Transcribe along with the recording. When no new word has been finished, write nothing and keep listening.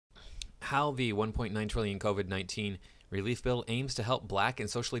how the 1.9 trillion COVID-19 relief bill aims to help black and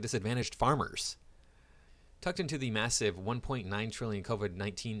socially disadvantaged farmers. Tucked into the massive 1.9 trillion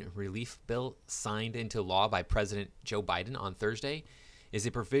COVID-19 relief bill signed into law by President Joe Biden on Thursday is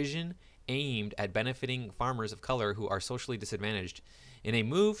a provision aimed at benefiting farmers of color who are socially disadvantaged in a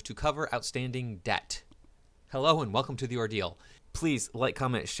move to cover outstanding debt. Hello and welcome to The Ordeal. Please like,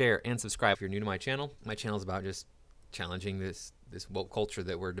 comment, share, and subscribe if you're new to my channel. My channel is about just challenging this woke culture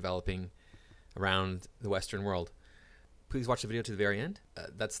that we're developing around the Western world. Please watch the video to the very end.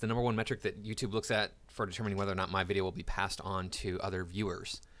 That's the #1 metric that YouTube looks at for determining whether or not my video will be passed on to other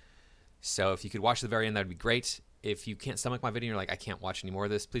viewers. So if you could watch to the very end, that would be great. If you can't stomach my video and you're like, I can't watch any more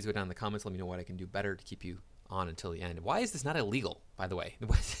of this, please go down in the comments. Let me know what I can do better to keep you on until the end. Why is this not illegal, by the way?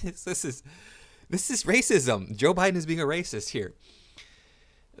 This is racism. Joe Biden is being a racist here.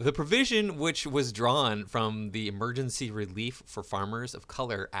 The provision, which was drawn from the Emergency Relief for Farmers of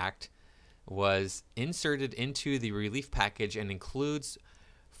Color Act, was inserted into the relief package and includes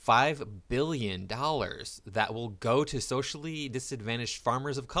 $5 billion that will go to socially disadvantaged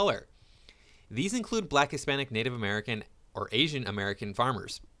farmers of color. These include Black, Hispanic, Native American, or Asian American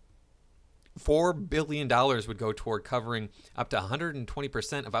farmers. $4 billion would go toward covering up to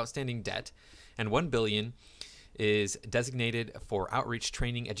 120% of outstanding debt, and $1 billion is designated for outreach,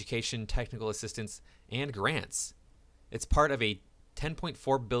 training, education, technical assistance, and grants. It's part of a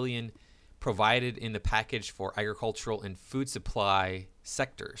 $10.4 billion provided in the package for agricultural and food supply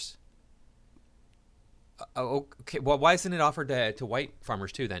sectors. Okay, well, why isn't it offered to white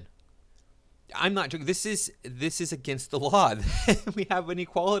farmers too then? I'm not joking. This is against the law. We have an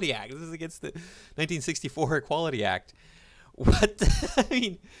Equality Act. This is against the 1964 Equality Act. What? I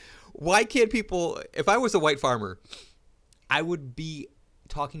mean, why can't people? If I was a white farmer, I would be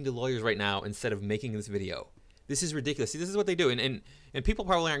talking to lawyers right now instead of making this video. This is ridiculous. See, this is what they do, and people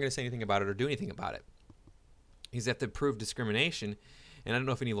probably aren't going to say anything about it or do anything about it. Is that to prove discrimination? And I don't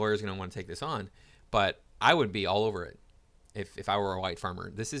know if any lawyer is going to want to take this on, but I would be all over it if I were a white farmer.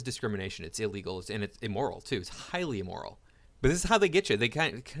 This is discrimination. It's illegal, and it's immoral too. It's highly immoral. But this is how they get you. They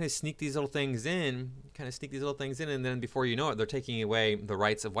kind of sneak these little things in, and then before you know it, they're taking away the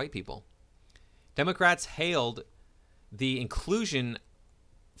rights of white people. Democrats hailed the inclusion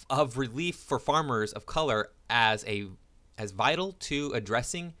of relief for farmers of color as vital to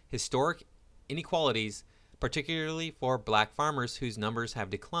addressing historic inequalities, particularly for black farmers whose numbers have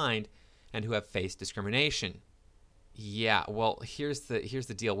declined and who have faced discrimination. Yeah, well, here's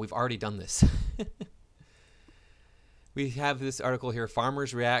the deal. We've already done this. We have this article here.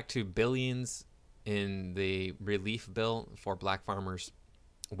 Farmers react to billions in the relief bill for black farmers.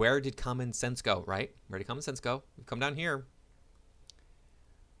 Where did common sense go, right? Where did common sense go? We've come down here.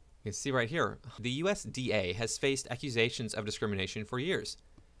 You can see right here. The USDA has faced accusations of discrimination for years.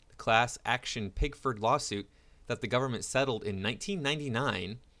 The class action Pigford lawsuit that the government settled in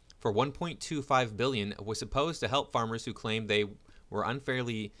 1999 for $1.25 billion was supposed to help farmers who claimed they were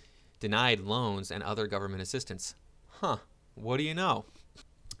unfairly denied loans and other government assistance. Huh, what do you know?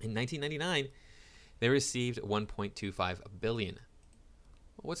 In 1999, they received $1.25 billion.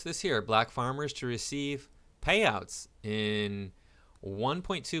 What's this here? Black farmers to receive payouts in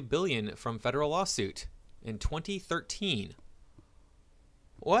 $1.2 billion from federal lawsuit in 2013.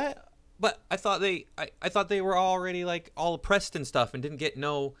 What? But I thought they were already like all oppressed and stuff and didn't get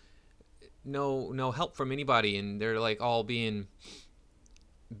no help from anybody, and they're like all being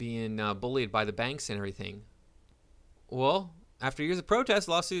bullied by the banks and everything. Well, after years of protests,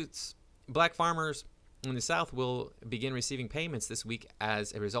 lawsuits, black farmers in the South will begin receiving payments this week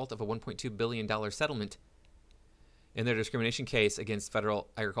as a result of a $1.2 billion settlement in their discrimination case against federal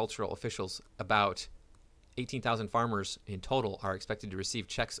agricultural officials. About 18,000 farmers in total are expected to receive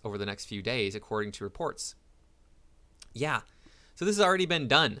checks over the next few days, according to reports. Yeah, so this has already been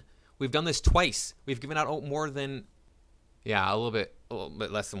done. We've done this twice. We've given out more than, a little bit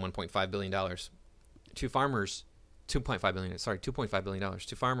less than $1.5 billion to farmers. $2.5 billion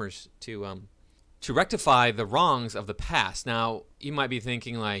to farmers to rectify the wrongs of the past. Now, you might be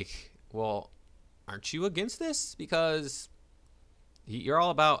thinking like, well, aren't you against this? Because you're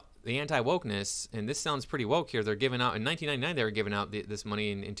all about the anti-wokeness, and this sounds pretty woke here. They're giving out, in 1999, they were giving out this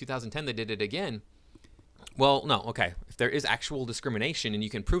money. In 2010, they did it again. Well, no, okay. If there is actual discrimination and you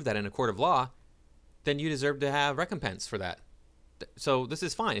can prove that in a court of law, then you deserve to have recompense for that. So this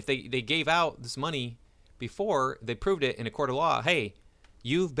is fine. If they gave out this money before, they proved it in a court of law, hey,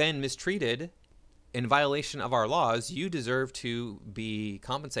 you've been mistreated in violation of our laws, you deserve to be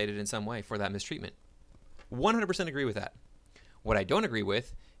compensated in some way for that mistreatment. 100% agree with that. What I don't agree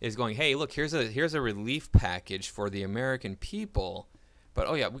with is going, hey, look, here's a relief package for the American people, but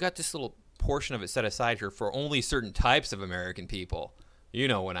oh yeah, we got this little portion of it set aside here for only certain types of American people. You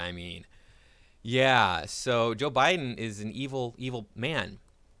know what I mean. Yeah, so Joe Biden is an evil, evil man.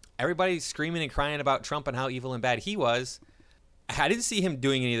 Everybody's screaming and crying about Trump and how evil and bad he was. I didn't see him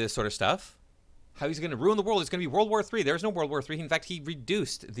doing any of this sort of stuff. How he's going to ruin the world. It's going to be World War III. There's no World War III. In fact, he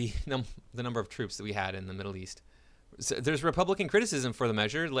reduced the number of troops that we had in the Middle East. So there's Republican criticism for the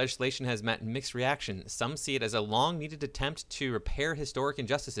measure. Legislation has met mixed reaction. Some see it as a long-needed attempt to repair historic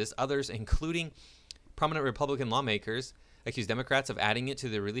injustices. Others, including prominent Republican lawmakers, accuse Democrats of adding it to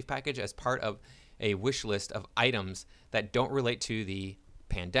the relief package as part of a wish list of items that don't relate to the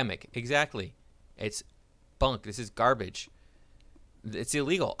pandemic. Exactly. It's bunk. This is garbage. It's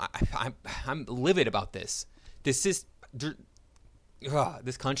illegal. I'm livid about this. This is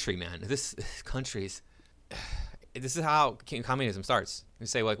this country, man. This country's. This is how communism starts. You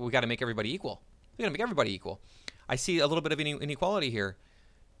say, like, we got to make everybody equal. We got to make everybody equal. I see a little bit of inequality here.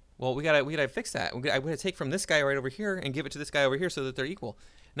 Well, we gotta fix that. I'm gonna take from this guy right over here and give it to this guy over here so that they're equal.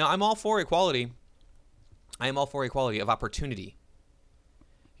 Now, I'm all for equality. I am all for equality of opportunity.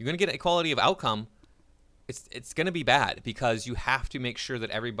 You're gonna get equality of outcome. It's gonna be bad because you have to make sure that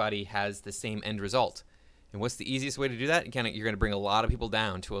everybody has the same end result. And what's the easiest way to do that? You're gonna bring a lot of people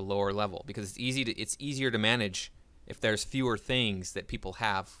down to a lower level because it's easier to manage if there's fewer things that people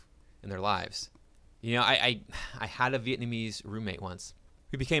have in their lives. You know, I had a Vietnamese roommate once.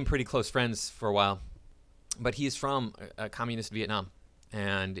 We became pretty close friends for a while, but he's from a communist Vietnam.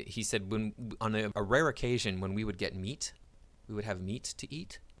 And he said on a rare occasion when we would get meat, we would have meat to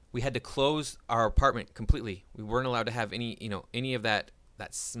eat, we had to close our apartment completely. We weren't allowed to have any of that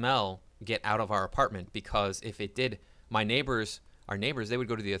smell get out of our apartment because if it did, our neighbors, they would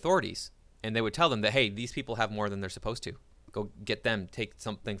go to the authorities and they would tell them that, hey, these people have more than they're supposed to. Go get them, take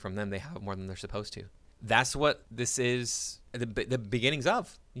something from them. They have more than they're supposed to. That's what this is, the beginnings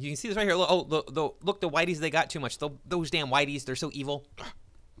of. You can see this right here. Look, the whiteys, they got too much. Those damn whiteys, they're so evil.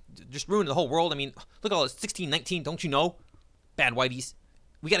 Just ruined the whole world. I mean, look at all this 1619, don't you know? Bad whiteys.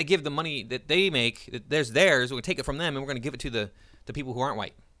 We got to give the money that they make, there's theirs, we'll take it from them, and we're going to give it to the people who aren't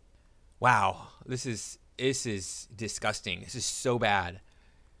white. Wow, this is disgusting. This is so bad.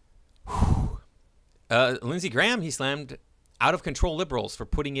 Lindsey Graham, he slammed out-of-control liberals for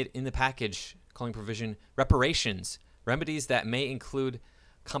putting it in the package, calling provision reparations, remedies that may include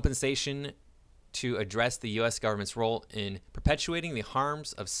compensation to address the U.S. government's role in perpetuating the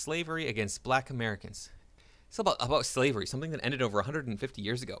harms of slavery against black Americans. It's about slavery, something that ended over 150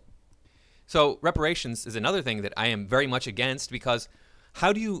 years ago. So reparations is another thing that I am very much against because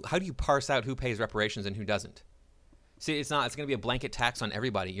how do you parse out who pays reparations and who doesn't? See, it's going to be a blanket tax on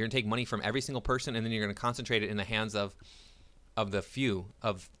everybody. You're going to take money from every single person and then you're going to concentrate it in the hands of the few,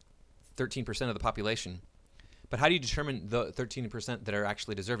 of 13% of the population. But how do you determine the 13% that are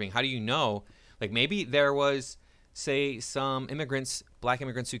actually deserving? How do you know? Like maybe there was, say, some immigrants, black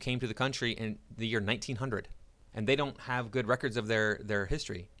immigrants who came to the country in the year 1900, and they don't have good records of their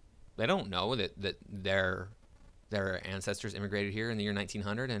history. They don't know that their ancestors immigrated here in the year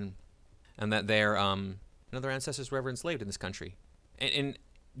 1900 and that their ancestors were ever enslaved in this country. And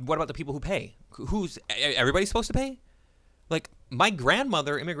what about the people who pay? Who's everybody supposed to pay? Like my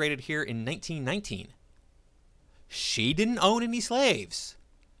grandmother immigrated here in 1919. She didn't own any slaves.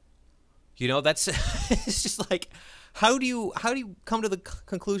 You know, that's it's just like how do you come to the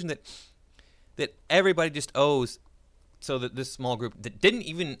conclusion that everybody just owes, so that this small group that didn't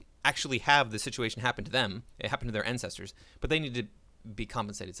even actually have the situation happen to them, it happened to their ancestors, but they need to be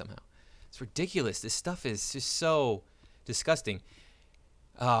compensated somehow. It's ridiculous. This stuff is just so disgusting.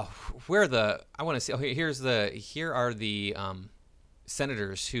 I want to see. Okay, here are the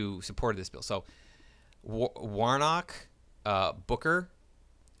senators who supported this bill. So Warnock, Booker,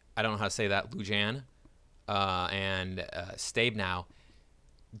 I don't know how to say that, Lujan, and Stabenow.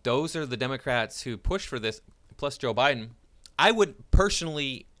 Those are the Democrats who pushed for this, plus Joe Biden. I would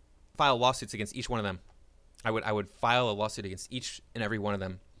personally file lawsuits against each one of them. I would file a lawsuit against each and every one of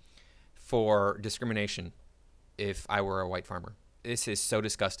them for discrimination if I were a white farmer. This is so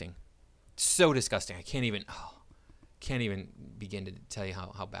disgusting. So disgusting. I can't even begin to tell you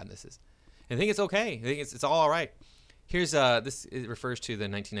how bad this is. And I think it's okay. I think it's all right. Here's this. It refers to the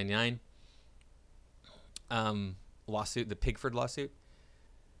 1999 lawsuit, the Pigford lawsuit.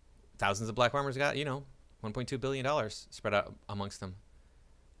 Thousands of black farmers got, $1.2 billion spread out amongst them.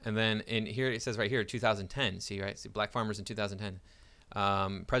 And then in here, it says right here, 2010. See, right? See, black farmers in 2010.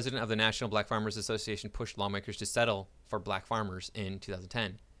 President of the National Black Farmers Association pushed lawmakers to settle for black farmers in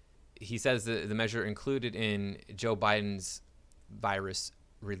 2010. He says the measure included in Joe Biden's virus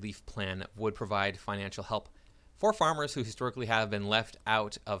relief plan would provide financial help for farmers who historically have been left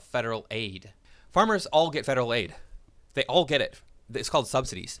out of federal aid. Farmers all get federal aid. They all get it. It's called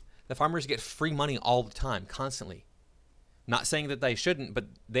subsidies. The farmers get free money all the time, constantly. Not saying that they shouldn't, but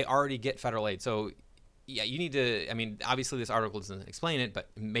they already get federal aid. So, yeah, you need to, I mean, obviously this article doesn't explain it,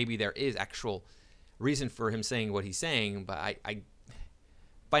 but maybe there is actual reason for him saying what he's saying, but I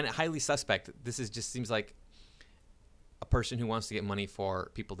find it highly suspect. This is just seems like a person who wants to get money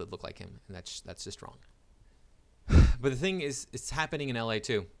for people that look like him, and that's just wrong. But the thing is, it's happening in LA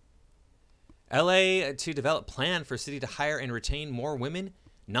too. LA to develop plan for city to hire and retain more women,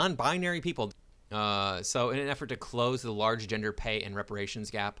 non-binary people. So in an effort to close the large gender pay and reparations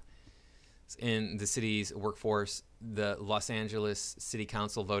gap in the city's workforce, the Los Angeles City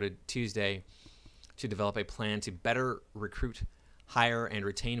Council voted Tuesday to develop a plan to better recruit, hire, and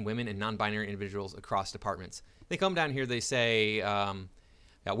retain women and non-binary individuals across departments. They come down here, they say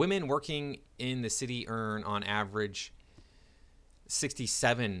that women working in the city earn on average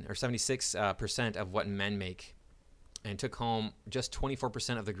 67 or 76% of what men make, and took home just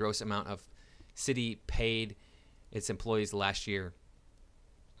 24% of the gross amount of city paid its employees last year.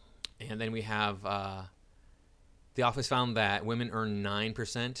 And then we have the office found that women earn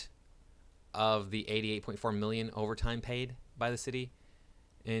 9% of the 88.4 million overtime paid by the city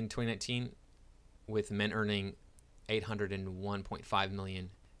in 2019, with men earning 801.5 million,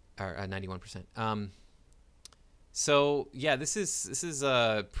 or 91%. So yeah, this is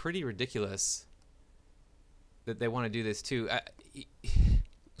pretty ridiculous that they want to do this too.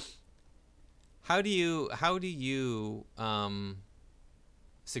 How do you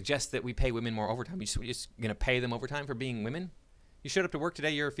suggest that we pay women more overtime? You're just gonna pay them overtime for being women? You showed up to work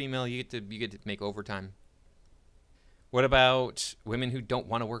today. You're a female. You get to make overtime. What about women who don't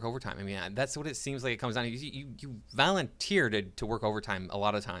want to work overtime? I mean, that's what it seems like it comes down to. You volunteer to work overtime a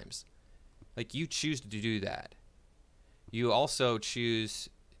lot of times. Like, you choose to do that. You also choose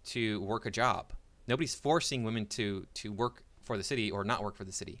to work a job. Nobody's forcing women to work for the city or not work for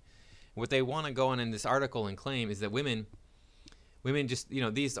the city. What they want to go on in this article and claim is that women just,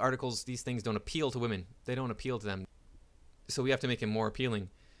 these articles, these things don't appeal to women. They don't appeal to them. So we have to make it more appealing,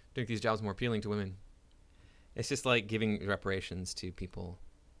 make these jobs more appealing to women. It's just like giving reparations to people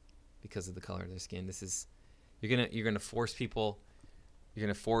because of the color of their skin. This is, you're gonna force people, you're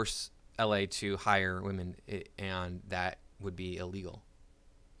gonna force LA to hire women, and that would be illegal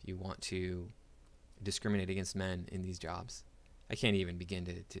if you want to discriminate against men in these jobs. I can't even begin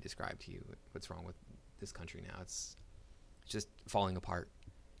to describe to you what's wrong with this country now. It's just falling apart.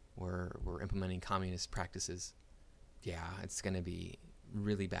 We're implementing communist practices. Yeah, it's going to be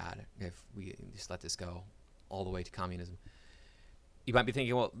really bad if we just let this go all the way to communism. You might be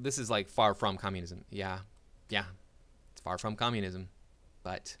thinking, well, this is like far from communism. Yeah, it's far from communism.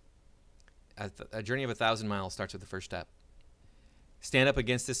 But a journey of 1,000 miles starts with the first step. Stand up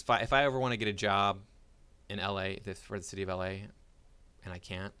against this fight. If I ever want to get a job in LA, for the city of LA, and I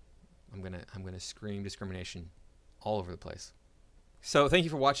can't, I'm gonna scream discrimination all over the place. So thank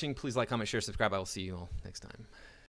you for watching. Please like, comment, share, subscribe. I will see you all next time.